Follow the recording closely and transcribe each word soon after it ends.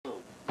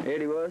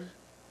Eddie was?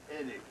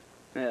 Eddie.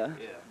 Yeah.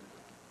 Yeah.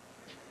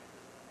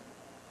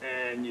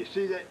 And you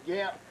see that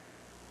gap?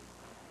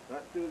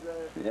 Right through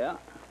there? Yeah.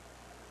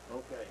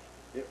 Okay.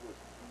 It was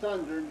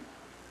thundering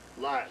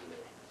lightly.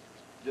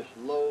 Just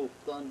low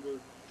thunder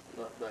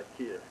right back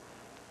here.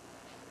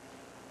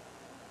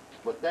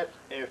 But that's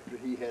after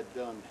he had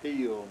done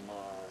healed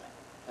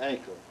my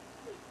ankle.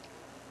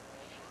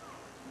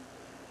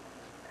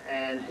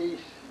 And he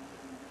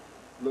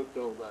looked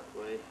over that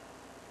way,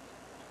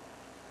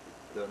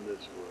 done this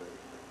way.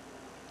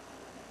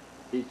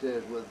 He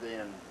says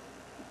within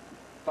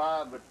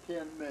 5 or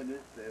 10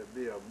 minutes there'll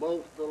be a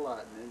bolt of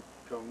lightning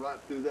come right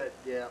through that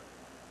gap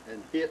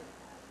and hit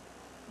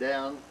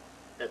down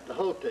at the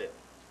hotel.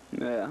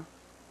 Yeah.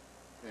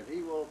 And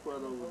he walked right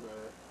over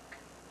there.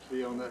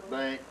 See on that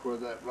bank where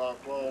that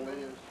rock wall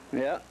is?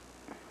 Yeah.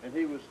 And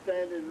he was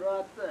standing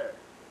right there.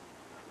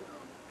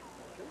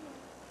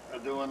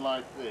 Doing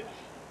like this.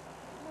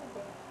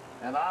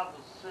 And I was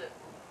sitting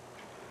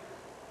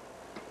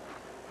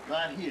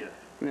right here.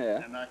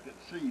 Yeah. And I could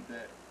see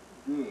that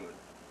good.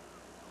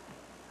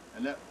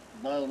 And that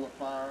ball of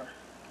fire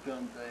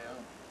come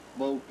down,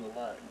 bolt of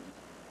lightning.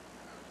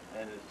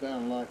 And it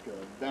sounded like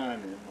a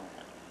dynamite.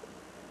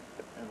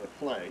 And a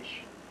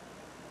flash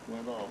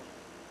went off.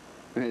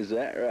 Is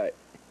that right?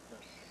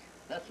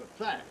 That's a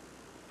fact.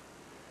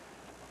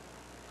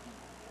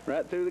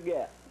 Right through the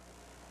gap.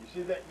 You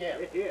see that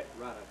gap? It hit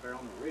right up there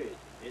on the ridge,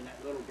 in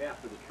that little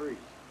gap of the trees.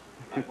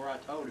 That's where I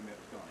told him it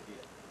was going to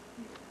hit.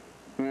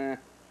 Yeah.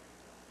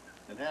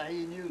 And how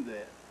he knew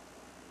that?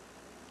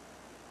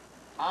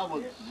 I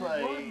would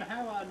say... It wasn't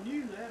how I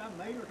knew that, I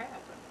made her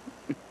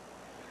happen.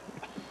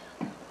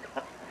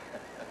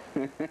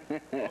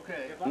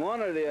 Okay.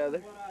 One or the other.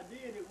 What I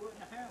did, it wouldn't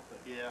have happened.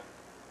 Yeah.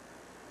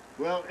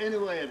 Well,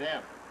 anyway, it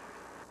happened.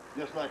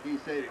 Just like he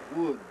said it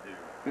would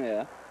do.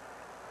 Yeah.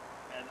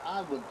 And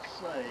I would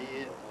say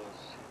it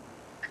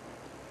was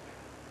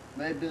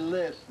maybe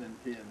less than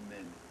 10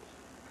 minutes.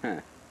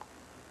 Huh.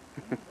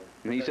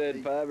 He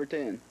said 5 or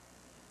 10.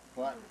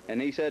 What?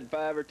 And he said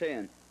 5 or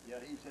 10. Yeah,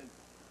 he said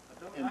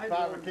in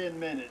 5 or 10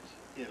 minutes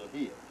it'll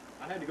hit.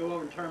 I had to go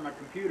over and turn my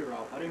computer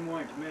off. I didn't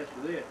want it to mess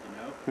with it, you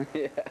know.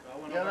 Yeah. So I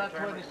went Yeah, over that's and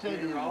turned what my he said he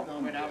computer was off,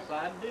 gonna went do.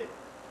 outside and did it.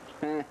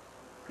 Huh.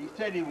 He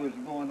said he was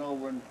going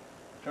over and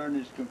turn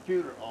his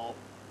computer off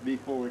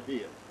before it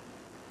hit.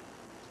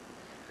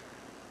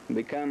 It'd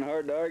be kind of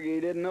hard to argue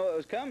he didn't know it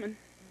was coming.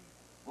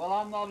 Well,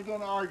 I'm not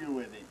going to argue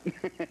with him.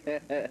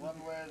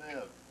 One way or the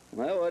other.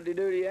 Well, what'd he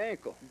do to your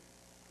ankle?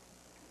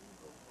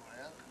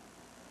 Well,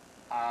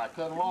 I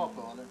couldn't walk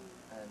on it,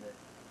 and it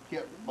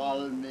kept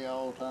bothering me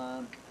all the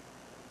time.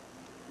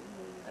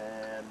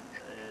 And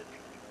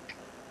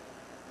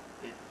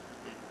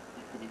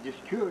he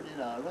just cured it,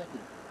 I reckon.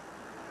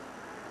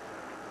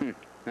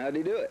 How'd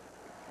he do it?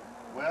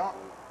 Well,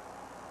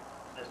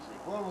 let's see,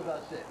 where was I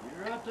sitting?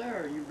 You're right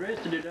there. You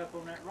rested it up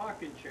on that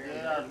rocking chair.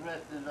 Yeah, I was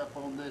resting up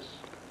on this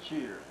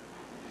chair.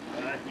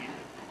 Right here.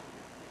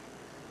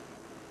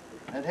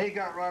 And he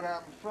got right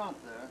out in front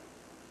there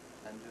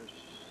and just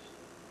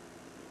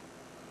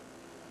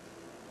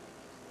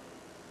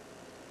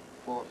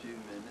for a few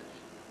minutes.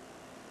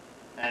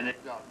 And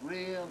it got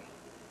real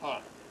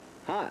hot.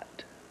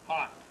 Hot.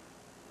 Hot.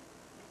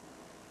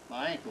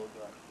 My ankle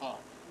got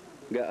hot.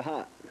 Got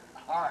hot.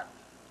 Hot.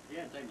 You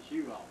had to take the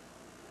shoe off.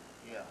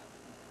 Yeah.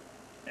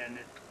 And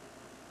it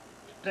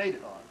stayed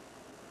hot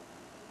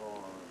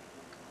for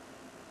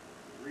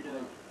 3 days.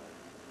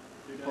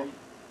 2 for days.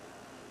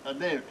 a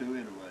day or two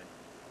anyway.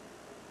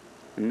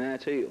 And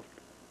that's healed.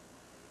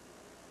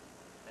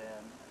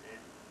 And it,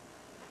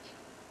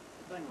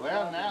 The thing was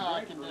well, the size of now a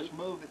I can grapefruit. just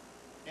move it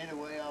any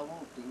way I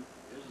want to.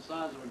 It was the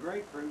size of a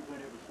grapefruit when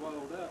it was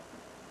swelled up.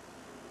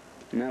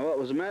 Now, what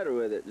was the matter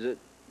with it? Is it?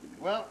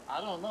 Well,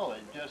 I don't know.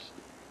 It just,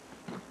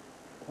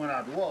 when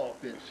I'd walk,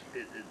 it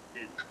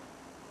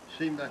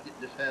seemed like it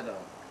just had a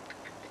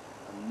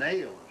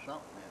nail or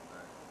something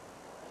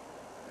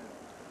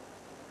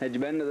in Had you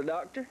been to the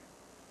doctor?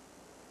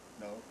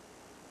 there.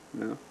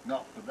 No, No.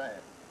 not for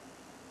that.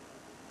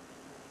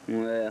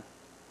 Well,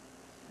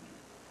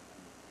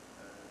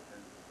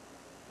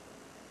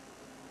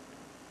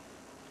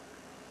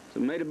 so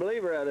made a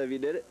believer out of you,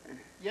 did it?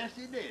 Yes,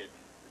 he did.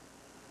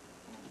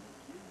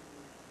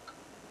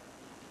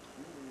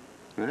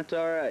 That's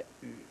all right.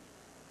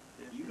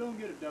 You gonna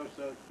get a dose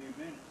of it in a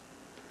few minutes.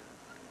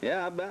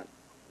 Yeah, I bet.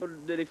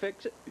 Did he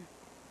fix it?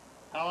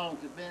 How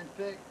long's it been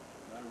fixed?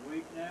 About a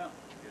week now?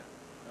 Yeah,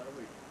 about a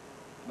week.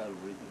 About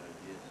a week,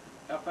 I guess.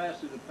 How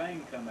fast did the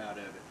pain come out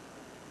of it?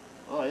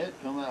 Oh, it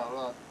come out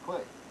right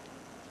quick.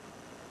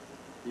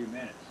 A few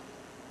minutes.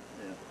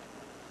 Yeah.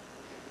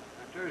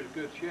 There's a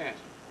good chance.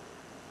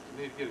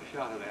 You need to get a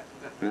shot of that.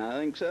 I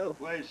think so.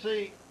 Well, you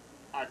see,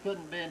 I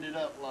couldn't bend it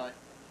up like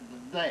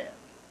that.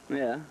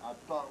 Yeah. I'd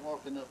start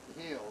walking up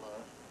the hill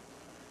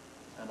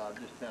and I'd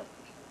just have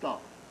to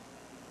stop.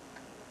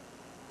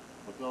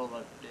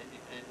 Because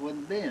it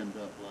wouldn't bend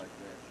up like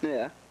that.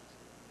 Yeah.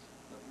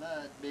 But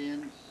now it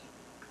bends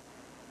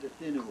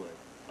just anyway.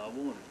 I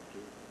want it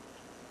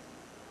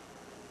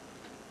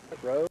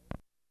to. Road.